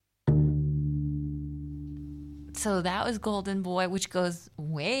So that was Golden Boy, which goes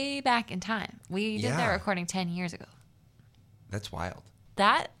way back in time. We did that recording 10 years ago. That's wild.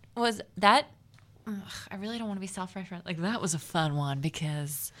 I really don't want to be self-referential. Like, that was a fun one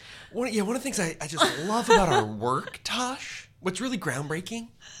because... One of the things I just love about our work, Tosh, what's really groundbreaking...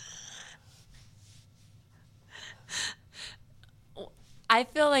 I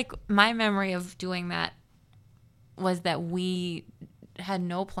feel like my memory of doing that was that we had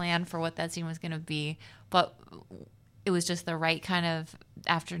no plan for what that scene was going to be, but it was just the right kind of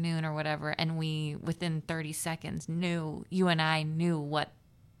afternoon or whatever, and we, within 30 seconds, you and I knew what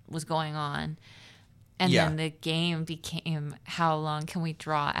was going on. And then the game became, how long can we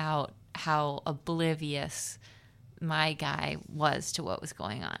draw out how oblivious my guy was to what was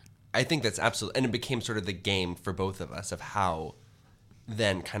going on. I think that's absolutely, and it became sort of the game for both of us of how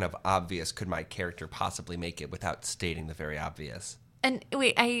then kind of obvious could my character possibly make it without stating the very obvious. And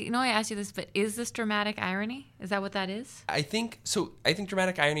wait, I know I asked you this, but is this dramatic irony? Is that what that is? I think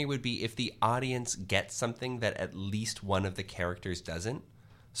dramatic irony would be if the audience gets something that at least one of the characters doesn't.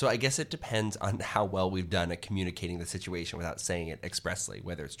 So I guess it depends on how well we've done at communicating the situation without saying it expressly,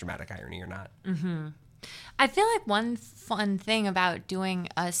 whether it's dramatic irony or not. Mm-hmm. I feel like one fun thing about doing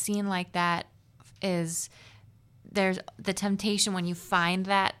a scene like that is there's the temptation when you find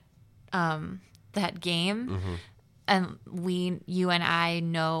that game, mm-hmm. and you and I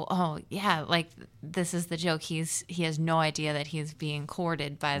know, oh yeah, like this is the joke. He has no idea that he's being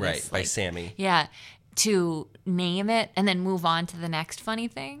courted by this, right, by Sammy. Yeah, to name it and then move on to the next funny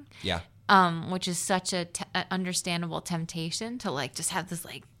thing. Yeah, which is such a understandable temptation to like just have this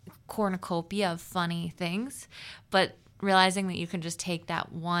like cornucopia of funny things, but realizing that you can just take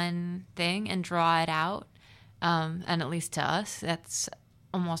that one thing and draw it out. And at least to us, that's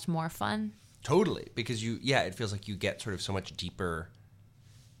almost more fun. Totally, because it feels like you get sort of so much deeper.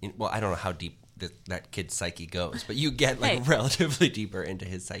 I don't know how deep that kid's psyche goes, but you get like relatively deeper into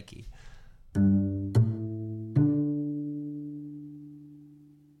his psyche.